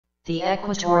The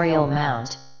equatorial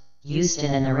mount, used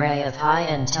in an array of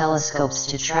high-end telescopes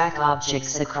to track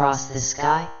objects across the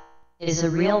sky, is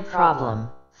a real problem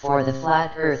for the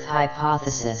flat Earth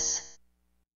hypothesis.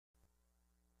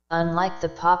 Unlike the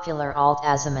popular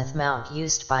alt-azimuth mount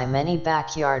used by many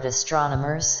backyard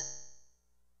astronomers,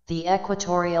 the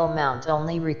equatorial mount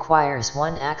only requires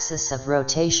one axis of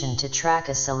rotation to track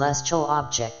a celestial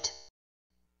object.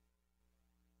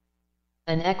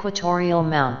 An equatorial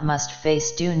mount must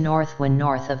face due north when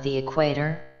north of the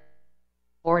equator,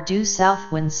 or due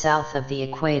south when south of the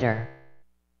equator.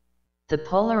 The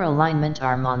polar alignment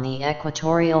arm on the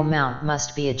equatorial mount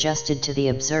must be adjusted to the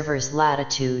observer's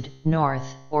latitude,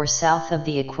 north or south of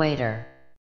the equator,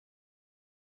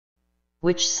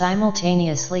 which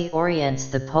simultaneously orients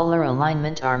the polar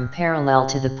alignment arm parallel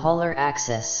to the polar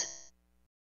axis.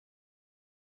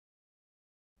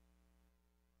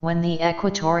 When the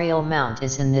equatorial mount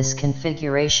is in this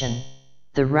configuration,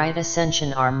 the right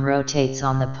ascension arm rotates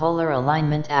on the polar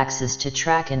alignment axis to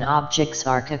track an object's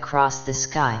arc across the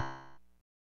sky.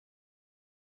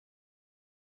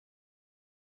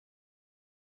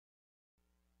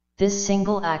 This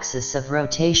single axis of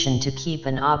rotation to keep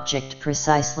an object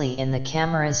precisely in the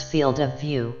camera's field of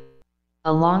view,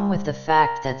 along with the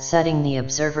fact that setting the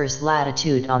observer's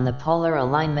latitude on the polar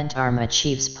alignment arm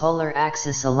achieves polar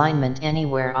axis alignment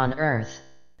anywhere on Earth,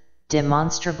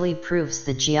 demonstrably proves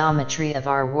the geometry of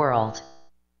our world.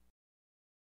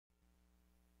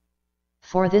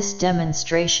 For this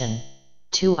demonstration,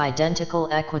 two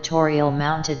identical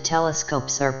equatorial-mounted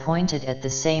telescopes are pointed at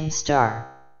the same star,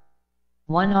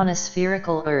 one on a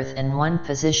spherical Earth and one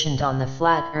positioned on the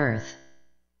flat Earth.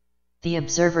 The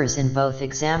observers in both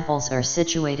examples are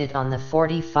situated on the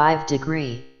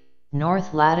 45°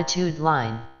 north latitude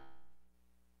line.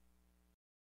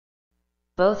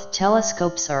 Both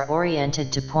telescopes are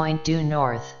oriented to point due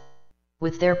north,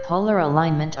 with their polar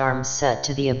alignment arms set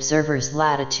to the observer's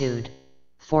latitude,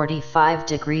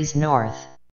 45° north.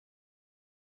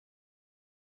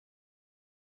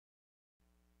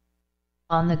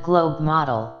 On the globe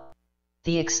model,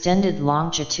 the extended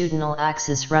longitudinal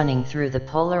axis running through the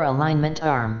polar alignment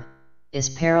arm is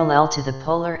parallel to the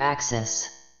polar axis.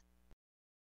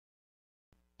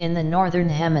 In the northern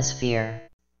hemisphere,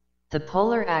 the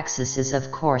polar axis is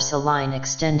of course a line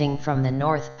extending from the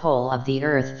north pole of the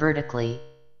Earth vertically,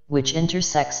 which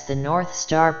intersects the North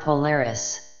Star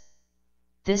Polaris.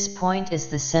 This point is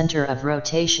the center of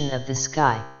rotation of the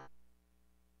sky.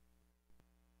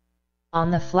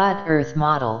 On the flat Earth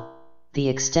model, the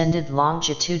extended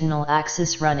longitudinal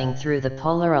axis running through the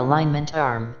polar alignment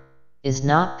arm is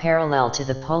not parallel to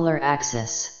the polar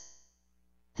axis.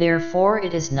 Therefore,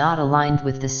 it is not aligned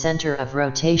with the center of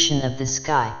rotation of the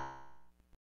sky.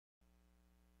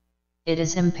 It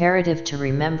is imperative to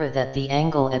remember that the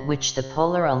angle at which the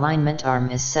polar alignment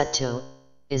arm is set to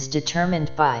is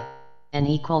determined by, and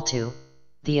equal to,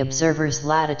 the observer's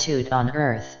latitude on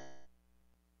Earth.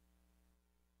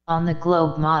 On the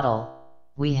globe model,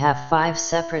 we have 5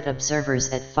 separate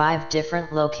observers at 5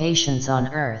 different locations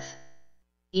on Earth.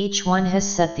 Each one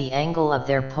has set the angle of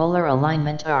their polar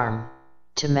alignment arm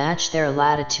to match their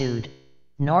latitude,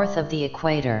 north of the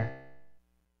equator.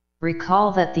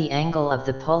 Recall that the angle of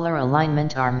the polar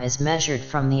alignment arm is measured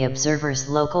from the observer's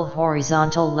local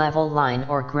horizontal level line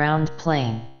or ground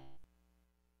plane.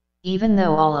 Even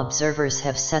though all observers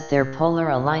have set their polar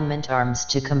alignment arms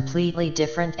to completely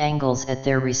different angles at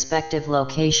their respective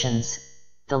locations,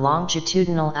 the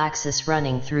longitudinal axis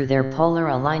running through their polar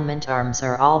alignment arms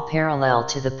are all parallel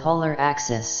to the polar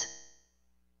axis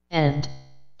and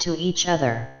to each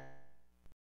other.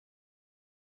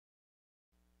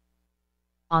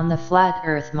 On the flat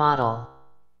Earth model,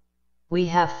 we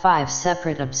have 5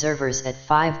 separate observers at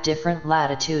 5 different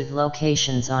latitude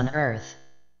locations on Earth.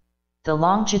 The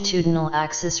longitudinal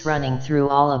axis running through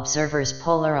all observers'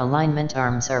 polar alignment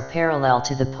arms are parallel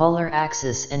to the polar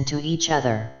axis and to each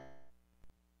other.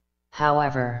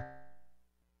 However,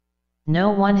 no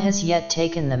one has yet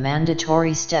taken the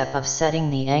mandatory step of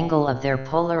setting the angle of their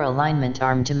polar alignment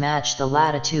arm to match the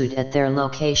latitude at their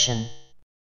location.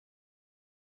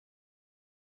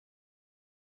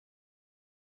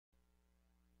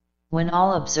 When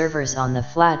all observers on the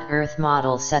flat Earth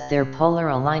model set their polar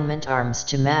alignment arms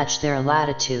to match their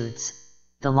latitudes,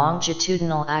 the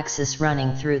longitudinal axis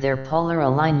running through their polar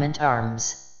alignment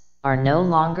arms are no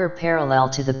longer parallel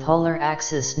to the polar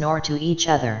axis nor to each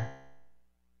other.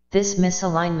 This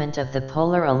misalignment of the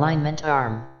polar alignment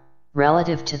arm,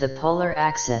 relative to the polar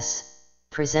axis,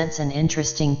 presents an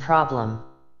interesting problem.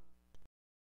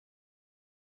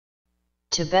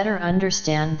 To better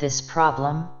understand this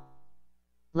problem,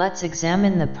 Let's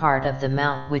examine the part of the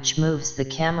mount which moves the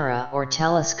camera or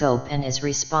telescope and is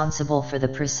responsible for the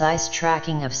precise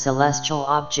tracking of celestial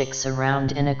objects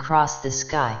around and across the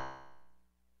sky.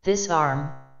 This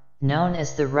arm, known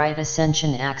as the right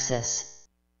ascension axis,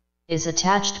 is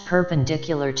attached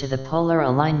perpendicular to the polar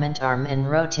alignment arm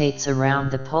and rotates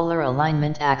around the polar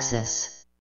alignment axis.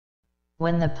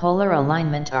 When the polar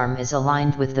alignment arm is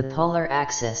aligned with the polar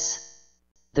axis,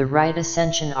 the right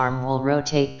ascension arm will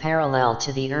rotate parallel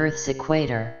to the Earth's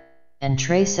equator, and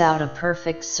trace out a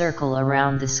perfect circle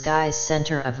around the sky's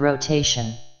center of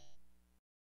rotation.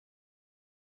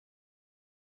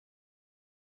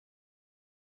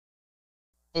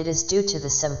 It is due to the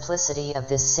simplicity of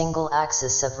this single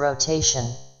axis of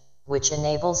rotation, which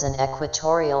enables an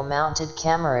equatorial mounted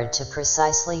camera to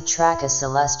precisely track a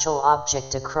celestial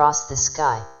object across the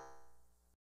sky.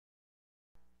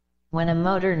 When a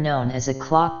motor known as a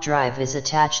clock drive is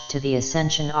attached to the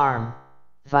ascension arm,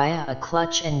 via a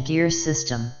clutch and gear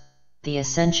system, the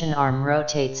ascension arm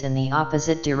rotates in the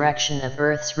opposite direction of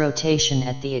Earth's rotation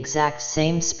at the exact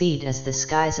same speed as the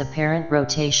sky's apparent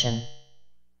rotation.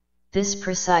 This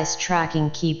precise tracking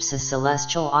keeps a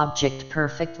celestial object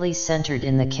perfectly centered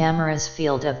in the camera's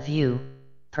field of view,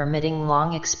 permitting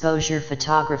long exposure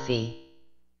photography.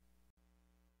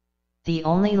 The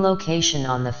only location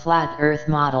on the flat Earth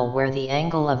model where the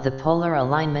angle of the polar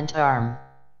alignment arm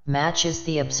matches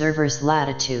the observer's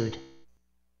latitude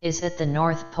is at the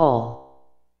North Pole.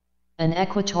 An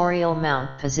equatorial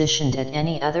mount positioned at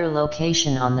any other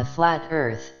location on the flat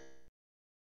Earth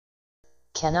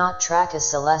cannot track a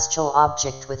celestial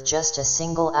object with just a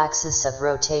single axis of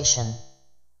rotation.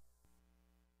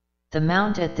 The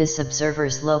mount at this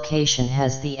observer's location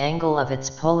has the angle of its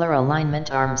polar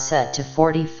alignment arm set to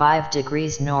 45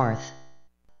 degrees north,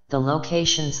 the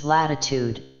location's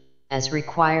latitude, as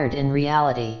required in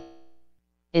reality.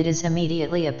 It is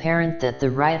immediately apparent that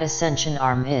the right ascension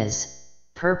arm is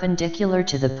perpendicular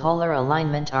to the polar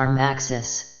alignment arm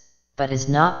axis, but is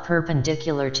not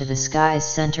perpendicular to the sky's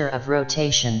center of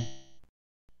rotation.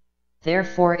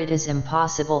 Therefore, it is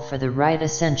impossible for the right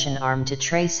ascension arm to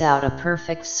trace out a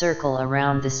perfect circle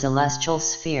around the celestial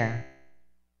sphere.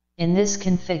 In this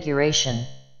configuration,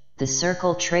 the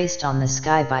circle traced on the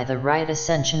sky by the right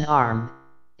ascension arm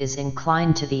is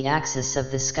inclined to the axis of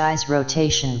the sky's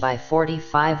rotation by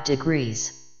 45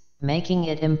 degrees, making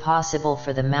it impossible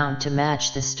for the mount to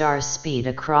match the star's speed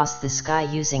across the sky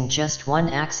using just one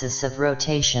axis of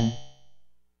rotation.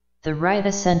 The right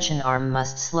ascension arm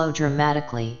must slow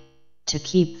dramatically to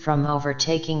keep from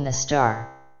overtaking the star.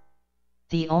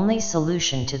 The only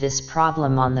solution to this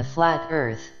problem on the flat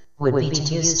Earth would be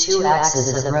to use two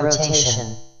axes of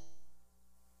rotation.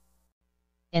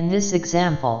 In this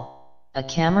example, a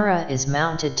camera is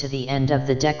mounted to the end of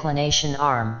the declination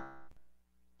arm.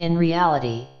 In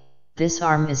reality, this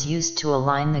arm is used to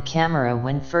align the camera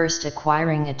when first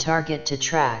acquiring a target to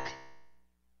track.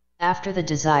 After the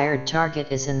desired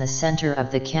target is in the center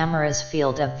of the camera's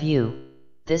field of view,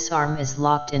 this arm is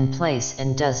locked in place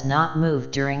and does not move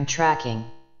during tracking.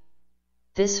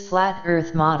 This flat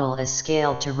Earth model is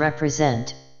scaled to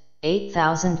represent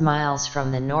 8,000 miles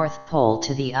from the North Pole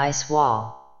to the ice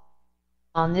wall.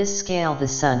 On this scale, the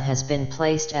Sun has been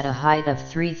placed at a height of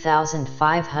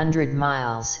 3,500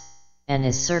 miles, and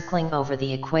is circling over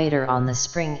the equator on the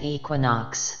spring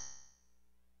equinox.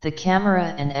 The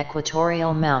camera and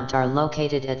equatorial mount are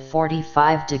located at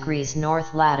 45 degrees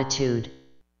north latitude,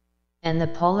 and the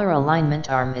polar alignment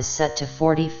arm is set to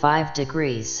 45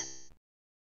 degrees.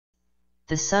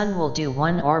 The Sun will do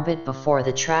one orbit before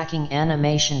the tracking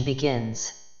animation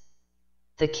begins.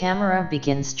 The camera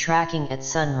begins tracking at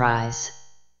sunrise.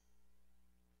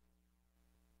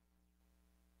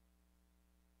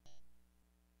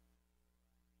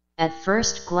 At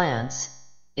first glance,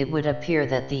 it would appear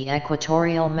that the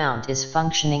equatorial mount is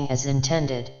functioning as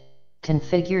intended,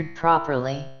 configured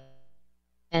properly,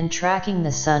 and tracking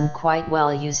the Sun quite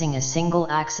well using a single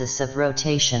axis of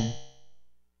rotation.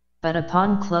 But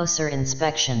upon closer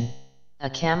inspection, a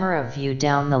camera view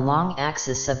down the long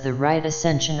axis of the right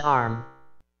ascension arm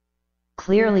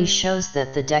clearly shows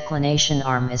that the declination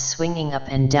arm is swinging up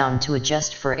and down to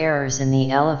adjust for errors in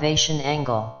the elevation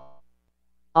angle.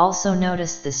 Also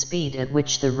notice the speed at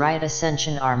which the right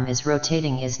ascension arm is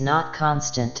rotating is not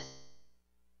constant.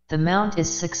 The mount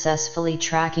is successfully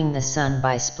tracking the Sun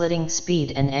by splitting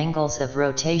speed and angles of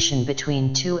rotation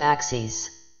between two axes.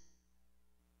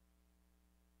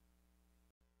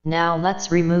 Now let's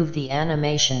remove the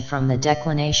animation from the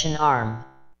declination arm,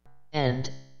 and,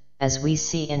 as we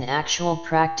see in actual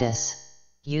practice,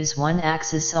 use one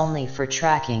axis only for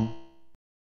tracking.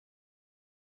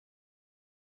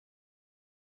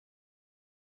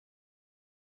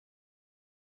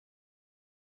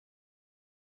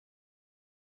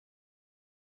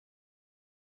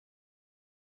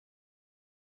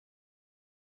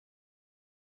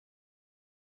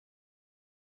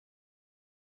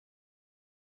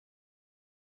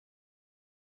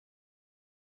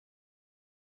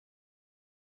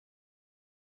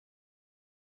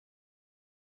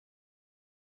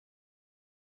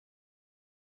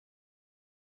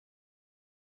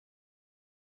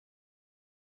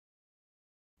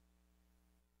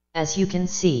 As you can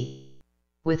see,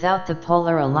 without the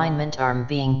polar alignment arm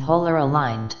being polar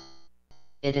aligned,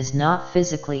 it is not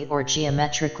physically or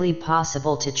geometrically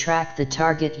possible to track the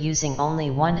target using only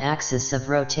one axis of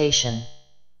rotation.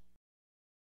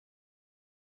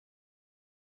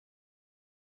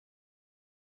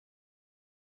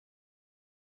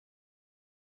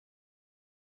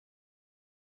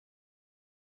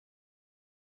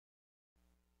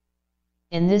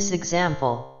 In this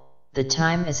example, the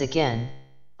time is again,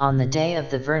 on the day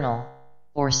of the vernal,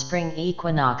 or spring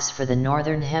equinox for the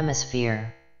northern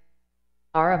hemisphere.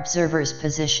 Our observer's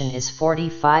position is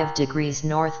 45 degrees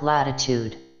north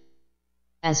latitude.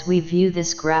 As we view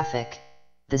this graphic,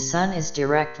 the sun is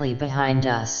directly behind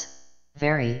us,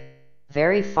 very,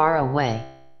 very far away,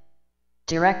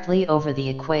 directly over the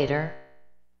equator,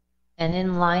 and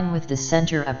in line with the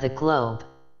center of the globe.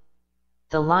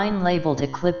 The line labeled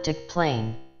ecliptic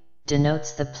plane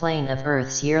denotes the plane of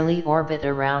Earth's yearly orbit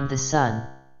around the Sun.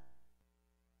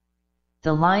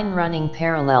 The line running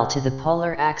parallel to the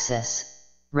polar axis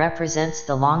represents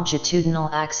the longitudinal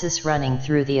axis running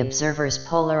through the observer's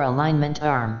polar alignment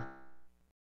arm.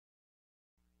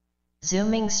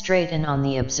 Zooming straight in on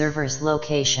the observer's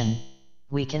location,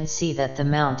 we can see that the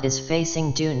mount is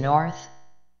facing due north.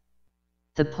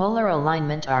 The polar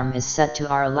alignment arm is set to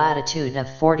our latitude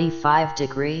of 45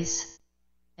 degrees,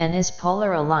 and is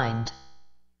polar aligned.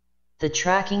 The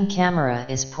tracking camera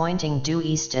is pointing due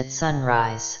east at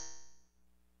sunrise.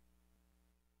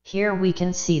 Here we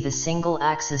can see the single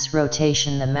axis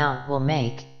rotation the mount will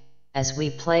make, as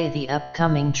we play the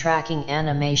upcoming tracking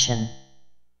animation.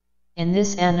 In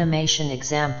this animation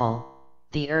example,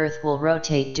 the Earth will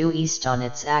rotate due east on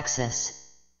its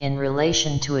axis, in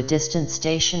relation to a distant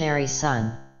stationary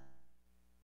sun.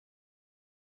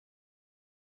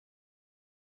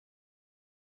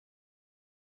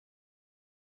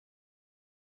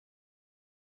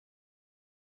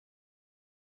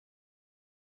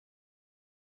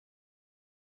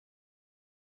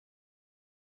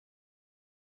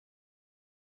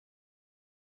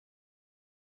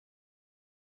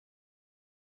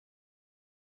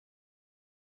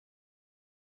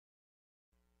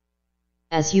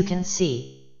 As you can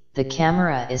see, the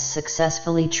camera is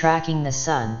successfully tracking the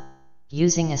Sun,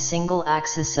 using a single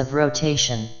axis of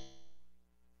rotation.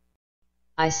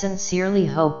 I sincerely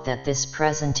hope that this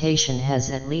presentation has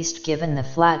at least given the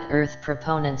flat Earth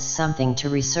proponents something to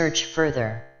research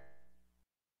further.